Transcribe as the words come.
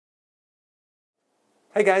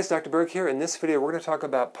Hey guys, Dr. Berg here. In this video, we're going to talk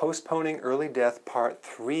about postponing early death part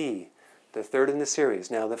 3, the third in the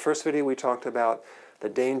series. Now, the first video we talked about the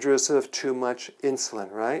dangers of too much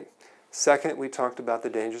insulin, right? Second, we talked about the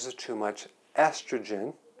dangers of too much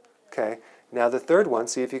estrogen. Okay. Now, the third one,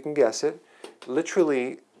 see if you can guess it,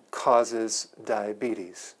 literally causes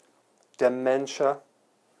diabetes, dementia,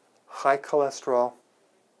 high cholesterol,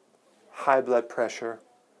 high blood pressure,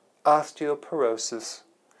 osteoporosis,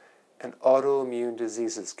 and autoimmune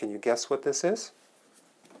diseases. Can you guess what this is?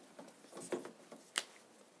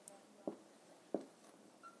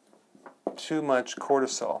 Too much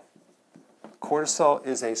cortisol. Cortisol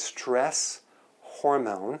is a stress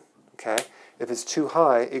hormone, okay? If it's too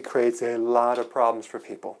high, it creates a lot of problems for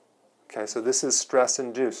people. Okay, so this is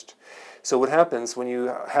stress-induced. So what happens when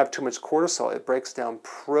you have too much cortisol, it breaks down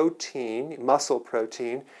protein, muscle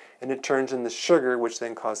protein, and it turns into sugar, which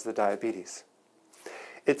then causes the diabetes.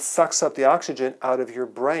 It sucks up the oxygen out of your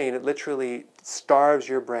brain. It literally starves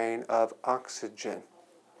your brain of oxygen.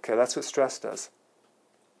 Okay, that's what stress does.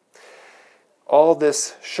 All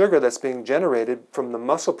this sugar that's being generated from the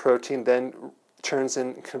muscle protein then turns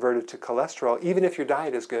and converted to cholesterol, even if your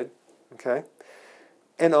diet is good. Okay,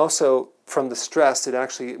 and also from the stress, it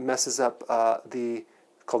actually messes up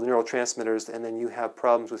called neurotransmitters, and then you have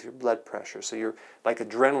problems with your blood pressure. So you're like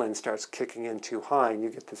adrenaline starts kicking in too high, and you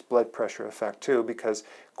get this blood pressure effect too because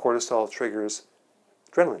cortisol triggers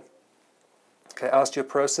adrenaline. Okay,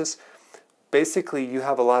 osteoporosis. Basically, you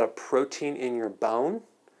have a lot of protein in your bone,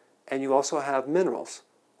 and you also have minerals.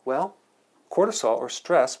 Well, cortisol or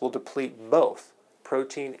stress will deplete both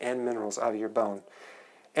protein and minerals out of your bone.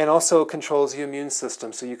 And also controls the immune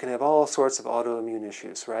system, so you can have all sorts of autoimmune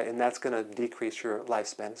issues, right? And that's going to decrease your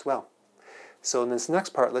lifespan as well. So in this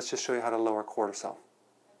next part, let's just show you how to lower cortisol.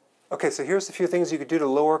 Okay, so here's a few things you could do to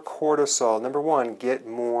lower cortisol. Number one, get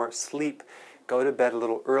more sleep. Go to bed a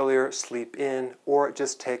little earlier, sleep in, or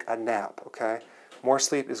just take a nap, okay? More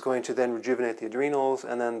sleep is going to then rejuvenate the adrenals,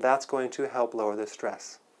 and then that's going to help lower the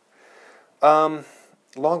stress. Long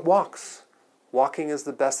walks. Walking is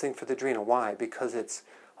the best thing for the adrenal. Why? Because it's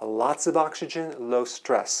lots of oxygen, low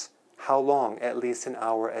stress. How long? At least an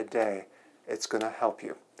hour a day. It's going to help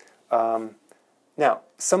you. Now,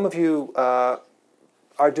 some of you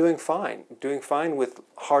are doing fine with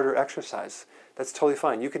harder exercise. That's totally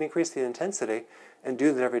fine. You can increase the intensity and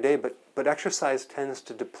do that every day, but exercise tends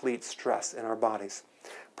to deplete stress in our bodies.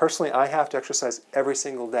 Personally, I have to exercise every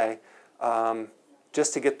single day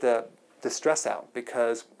just to get the stress out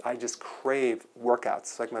because I just crave workouts.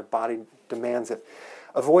 It's like my body demands it.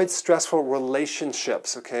 Avoid stressful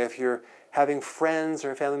relationships, okay? If you're having friends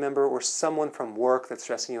or a family member or someone from work that's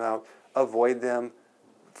stressing you out, avoid them.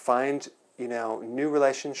 Find, new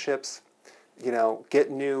relationships,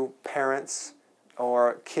 get new parents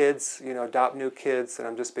or kids, adopt new kids, and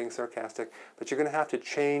I'm just being sarcastic, but you're going to have to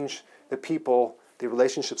change the people, the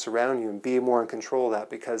relationships around you and be more in control of that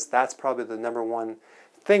because that's probably the number one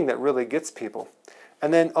thing that really gets people.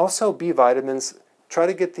 And then also B vitamins. Try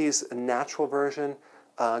to get these natural version.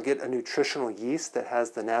 Get a nutritional yeast that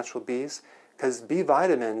has the natural Bs because B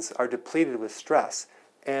vitamins are depleted with stress.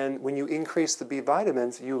 And when you increase the B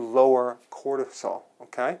vitamins, you lower cortisol,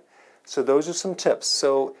 okay? So those are some tips.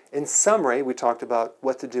 So in summary, we talked about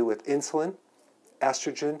what to do with insulin,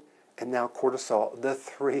 estrogen, and now cortisol, the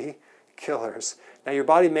 3 killers. Now your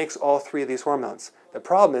body makes all 3 of these hormones. The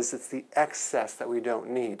problem is it's the excess that we don't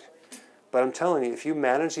need. But I'm telling you, if you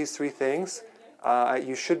manage these 3 things,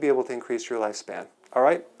 you should be able to increase your lifespan. All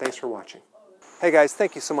right, thanks for watching. Hey guys,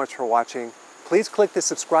 thank you so much for watching. Please click the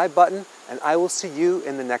subscribe button, and I will see you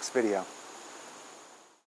in the next video.